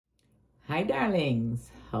Hi darlings,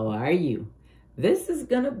 how are you? This is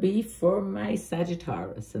gonna be for my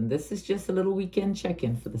Sagittarius, and this is just a little weekend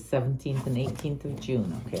check-in for the 17th and 18th of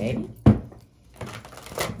June, okay?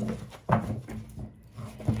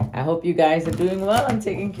 I hope you guys are doing well and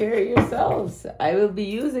taking care of yourselves. I will be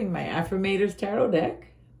using my Affirmators tarot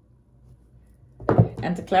deck.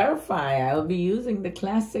 And to clarify, I will be using the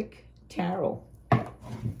classic tarot.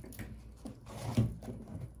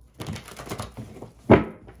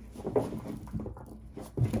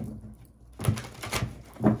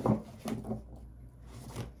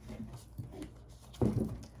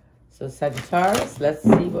 So Sagittarius, let's see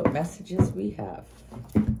what messages we have.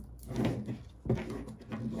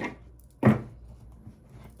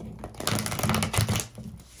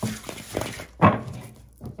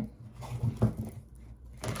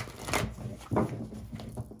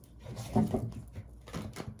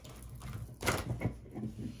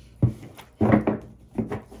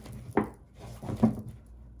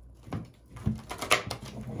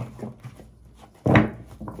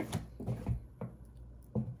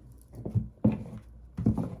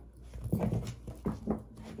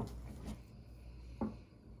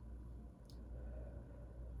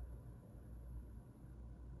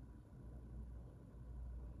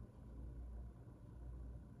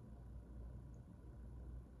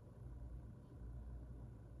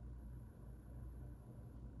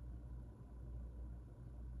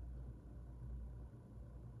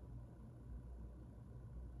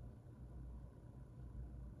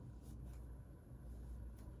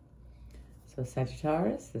 So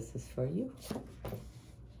Sagittarius, this is for you.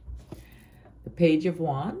 The Page of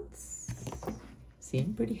Wands,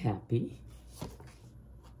 seem pretty happy.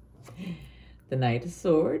 The Knight of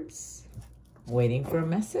Swords, waiting for a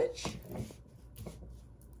message.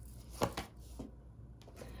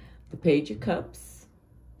 The Page of Cups,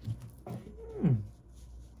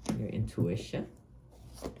 your intuition.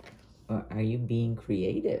 Or are you being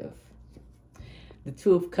creative? The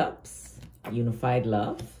Two of Cups, unified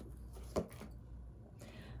love.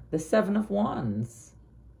 The Seven of Wands,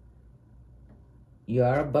 you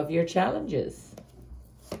are above your challenges.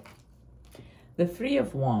 The Three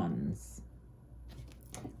of Wands,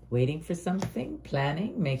 waiting for something,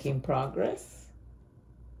 planning, making progress.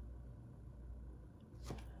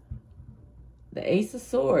 The Ace of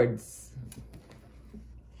Swords,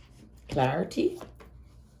 clarity,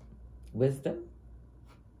 wisdom.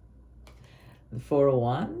 The Four of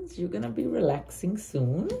Wands, you're going to be relaxing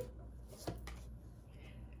soon.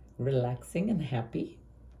 Relaxing and happy.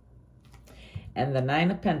 And the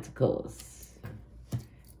Nine of Pentacles,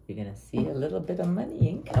 you're gonna see a little bit of money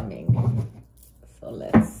incoming. So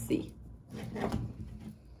let's see.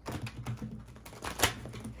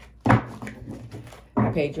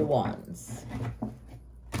 Page of Wands,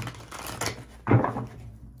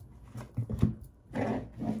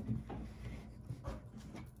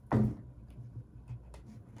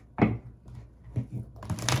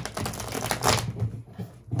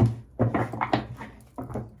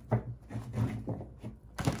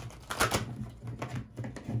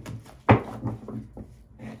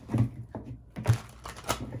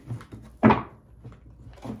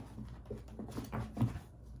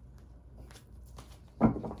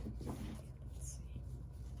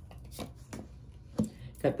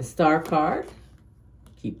 got the Star card.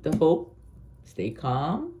 Keep the hope, stay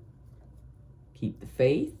calm, keep the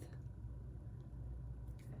faith.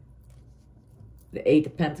 The Eight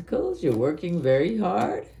of Pentacles, you're working very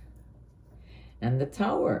hard. And the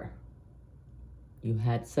Tower, you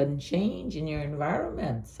had sudden change in your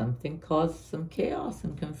environment. Something caused some chaos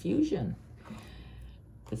and confusion.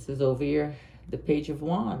 This is over the Page of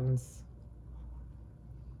Wands.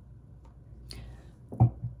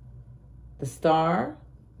 The Star,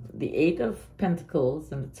 the Eight of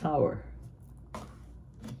Pentacles, and the Tower.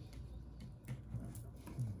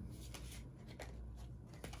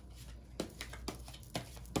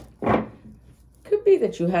 Could be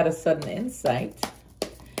that you had a sudden insight,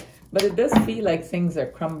 but it does feel like things are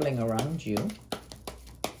crumbling around you.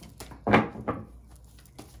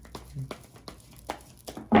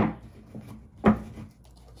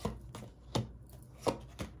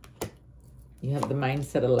 You have the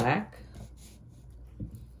mindset of lack.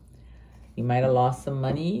 You might have lost some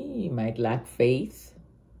money. You might lack faith.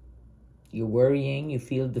 You're worrying. You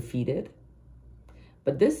feel defeated.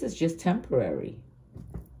 But this is just temporary.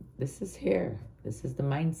 This is here. This is the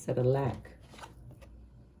mindset of lack.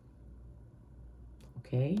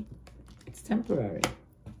 Okay? It's temporary.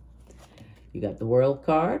 You got the World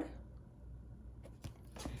card.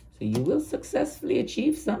 So you will successfully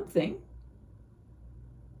achieve something.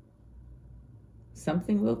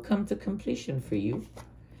 Something will come to completion for you.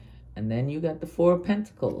 And then you got the Four of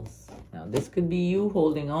Pentacles. Now this could be you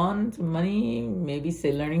holding on to money, maybe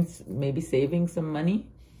maybe saving some money.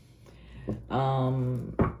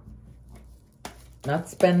 Not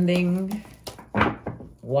spending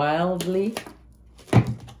wildly.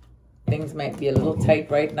 Things might be a little tight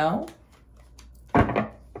right now. But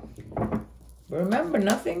remember,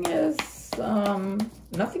 nothing stays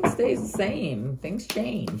the same. Things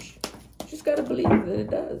change. You just got to believe that it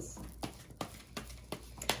does.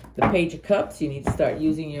 The Page of Cups, you need to start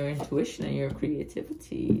using your intuition and your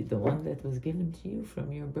creativity, the one that was given to you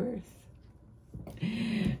from your birth.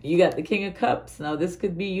 You got the King of Cups. Now, this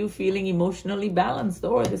could be you feeling emotionally balanced,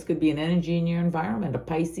 or this could be an energy in your environment, a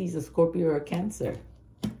Pisces, a Scorpio, or a Cancer.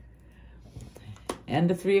 And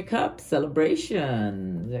the Three of Cups,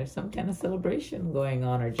 celebration. There's some kind of celebration going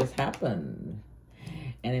on or just happened.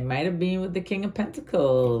 And it might have been with the King of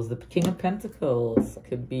Pentacles. The King of Pentacles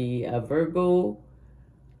could be a Virgo,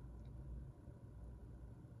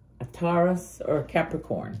 a Taurus, or a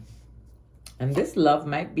Capricorn. And this love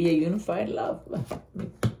might be a unified love.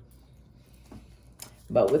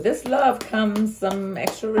 But with this love comes some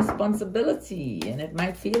extra responsibility. And it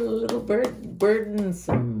might feel a little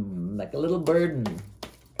burdensome, like a little burden.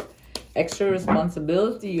 Extra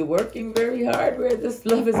responsibility. You're working very hard where this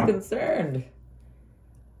love is concerned.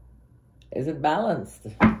 Is it balanced?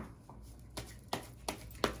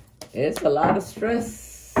 It's a lot of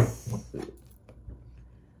stress.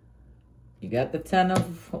 You got the Ten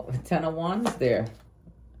of Wands there.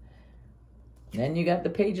 Then you got the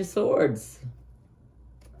Page of Swords.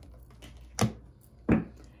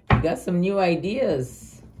 You got some new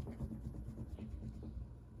ideas.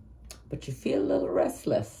 But you feel a little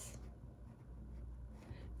restless.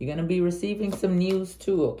 You're going to be receiving some news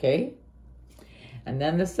too, okay? And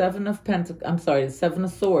then the Seven of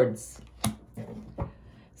Swords.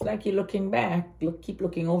 It's like you're looking back. Keep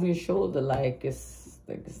looking over your shoulder like it's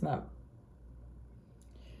not...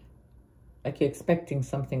 like you're expecting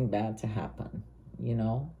something bad to happen, you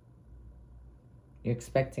know? You're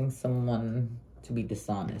expecting someone to be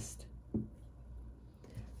dishonest.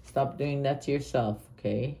 Stop doing that to yourself,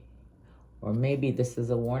 okay? Or maybe this is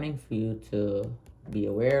a warning for you to be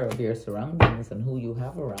aware of your surroundings and who you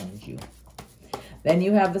have around you. Then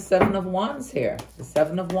you have the Seven of Wands here. The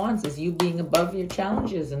Seven of Wands is you being above your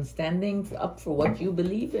challenges and standing up for what you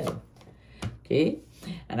believe in, okay?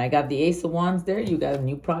 And I got the Ace of Wands there. You got a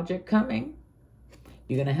new project coming.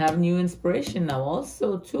 You're going to have new inspiration. Now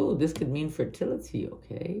also, too, this could mean fertility,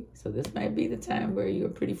 okay? So this might be the time where you're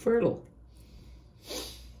pretty fertile.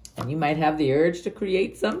 And you might have the urge to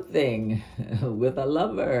create something with a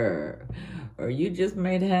lover. Or you just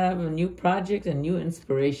might have a new project, a new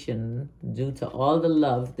inspiration due to all the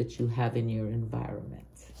love that you have in your environment.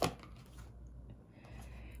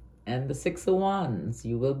 And the Six of Wands,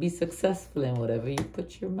 you will be successful in whatever you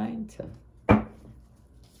put your mind to.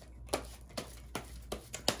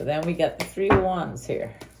 So then we got the Three of Wands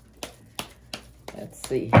here. Let's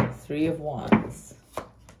see, Three of Wands.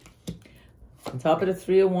 On top of the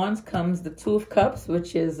Three of Wands comes the Two of Cups,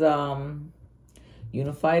 which is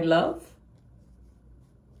unified love.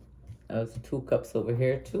 There's the Two of Cups over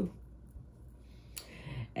here too.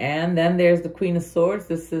 And then there's the Queen of Swords.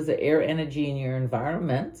 This is the air energy in your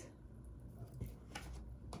environment.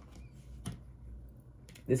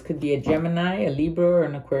 This could be a Gemini, a Libra, or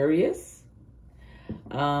an Aquarius.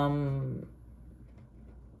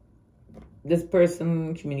 This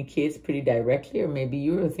person communicates pretty directly, or maybe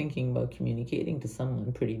you're thinking about communicating to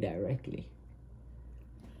someone pretty directly.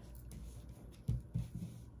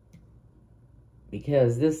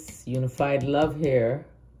 Because this unified love here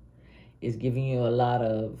is giving you a lot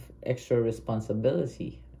of extra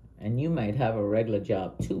responsibility. And you might have a regular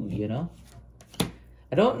job too, you know.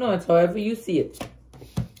 I don't know, it's however you see it.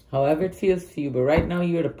 However it feels for you. But right now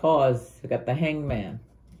you're at a pause. You got the Hangman.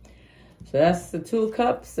 So that's the Two of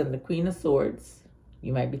Cups and the Queen of Swords.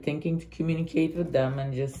 You might be thinking to communicate with them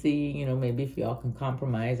and just see, you know, maybe if y'all can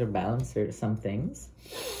compromise or balance some things.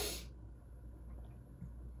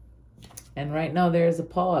 And right now there's a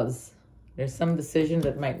pause. There's some decision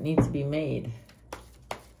that might need to be made.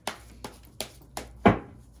 You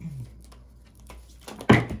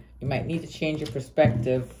might need to change your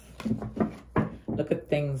perspective. Look at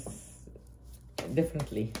things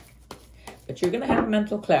differently. But you're going to have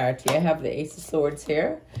mental clarity. I have the Ace of Swords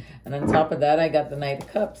here. And on top of that, I got the Knight of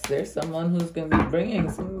Cups. There's someone who's going to be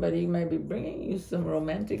somebody might be bringing you some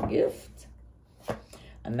romantic gift.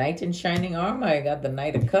 A Knight in shining armor. I got the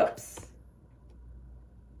Knight of Cups.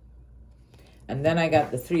 And then I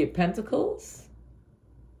got the Three of Pentacles.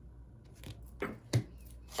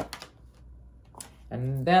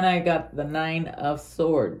 And then I got the Nine of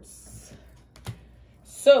Swords.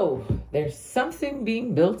 So there's something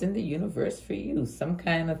being built in the universe for you, some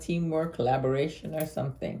kind of teamwork, collaboration, or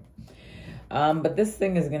something. But this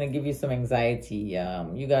thing is going to give you some anxiety.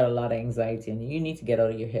 You got a lot of anxiety and you need to get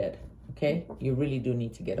out of your head. Okay? You really do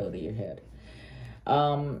need to get out of your head.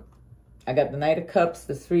 I got the Knight of Cups,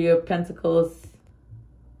 the Three of Pentacles,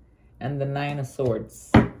 and the Nine of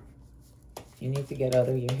Swords. You need to get out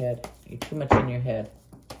of your head. You're too much in your head.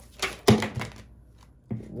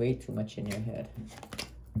 Way too much in your head.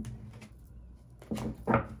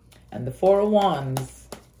 And the Four of Wands.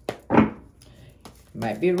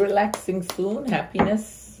 Might be relaxing soon.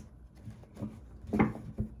 Happiness.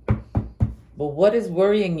 But what is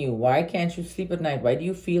worrying you? Why can't you sleep at night? Why do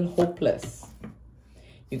you feel hopeless?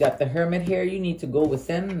 You got the Hermit here. You need to go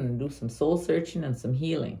within and do some soul searching and some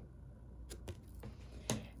healing.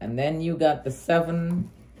 And then you got the Seven.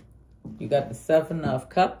 You got the Seven of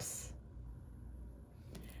Cups.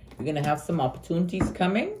 You're going to have some opportunities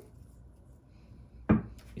coming.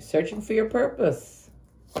 You're searching for your purpose.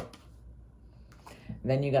 And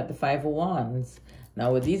then you got the Five of Wands.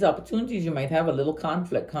 Now, with these opportunities, you might have a little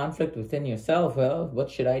conflict within yourself. Well, what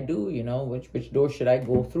should I do? You know, which door should I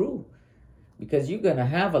go through? Because you're going to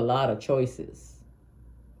have a lot of choices.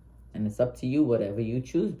 And it's up to you, whatever you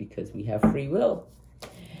choose, because we have free will.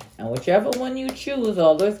 And whichever one you choose,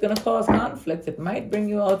 although it's going to cause conflict, it might bring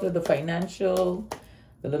you out of the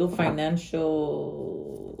little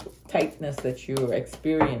financial tightness that you're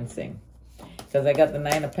experiencing. Because I got the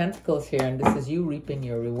Nine of Pentacles here, and this is you reaping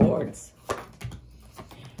your rewards.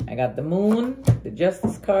 I got the Moon, the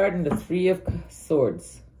Justice card, and the Three of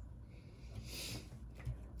Swords.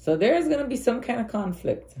 So there's going to be some kind of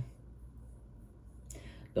conflict.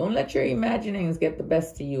 Don't let your imaginings get the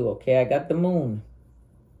best of you, okay? I got the Moon.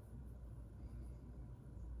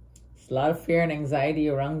 There's a lot of fear and anxiety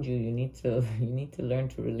around you. You need to learn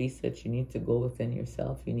to release it. You need to go within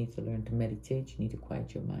yourself. You need to learn to meditate. You need to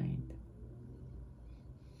quiet your mind.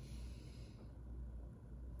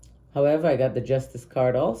 However, I got the Justice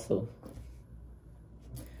card also.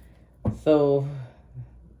 So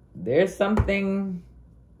there's something.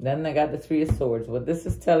 Then I got the Three of Swords. What this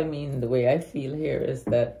is telling me, and the way I feel here, is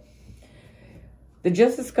that the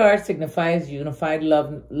Justice card signifies unified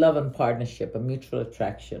love and partnership, a mutual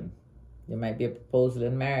attraction. There might be a proposal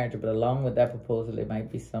in marriage, but along with that proposal, there might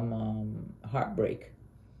be some heartbreak.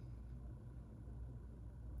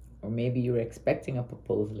 Or maybe you're expecting a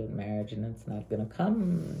proposal in marriage and it's not going to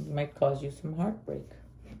come. It might cause you some heartbreak.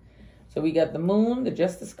 So we got the Moon, the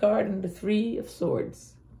Justice card, and the Three of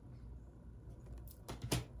Swords.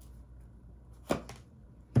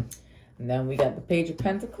 And then we got the Page of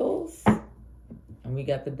Pentacles, and we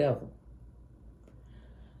got the Devil.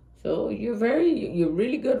 So you're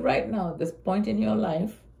really good right now at this point in your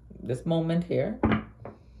life, this moment here.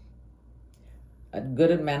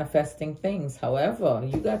 Good at manifesting things. However,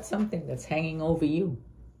 you got something that's hanging over you.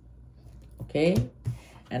 Okay?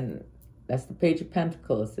 And that's the Page of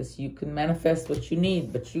Pentacles. This, you can manifest what you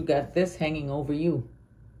need, but you got this hanging over you.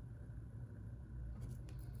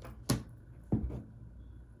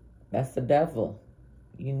 That's the Devil.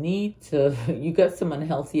 You got some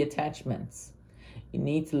unhealthy attachments. You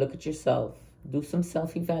need to look at yourself. Do some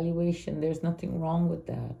self-evaluation. There's nothing wrong with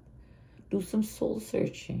that. Do some soul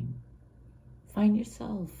searching. Find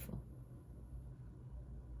yourself.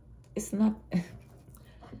 It's not,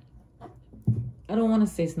 I don't want to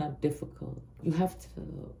say it's not difficult. You have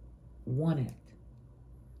to want it.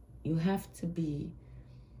 You have to be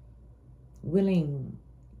willing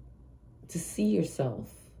to see yourself.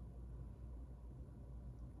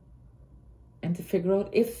 And to figure out,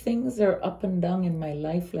 if things are up and down in my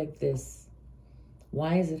life like this,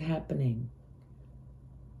 why is it happening?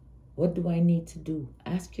 What do I need to do?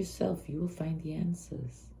 Ask yourself. You will find the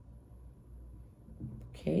answers.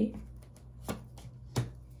 Okay?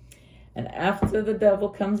 And after the Devil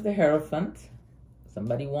comes the Hierophant.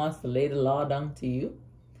 Somebody wants to lay the law down to you,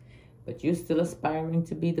 but you're still aspiring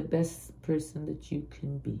to be the best person that you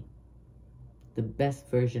can be. The best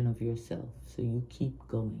version of yourself. So you keep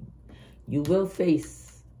going. You will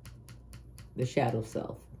face the shadow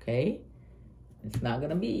self, okay? It's not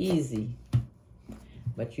going to be easy,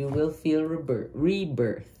 but you will feel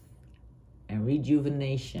rebirth and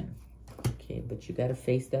rejuvenation, okay? But you got to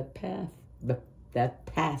face that path, that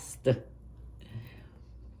past.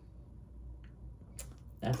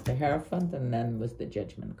 That's the Hierophant, and then was the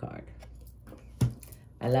Judgment card.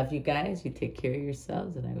 I love you guys. You take care of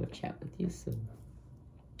yourselves, and I will chat with you soon.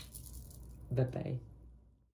 Bye-bye.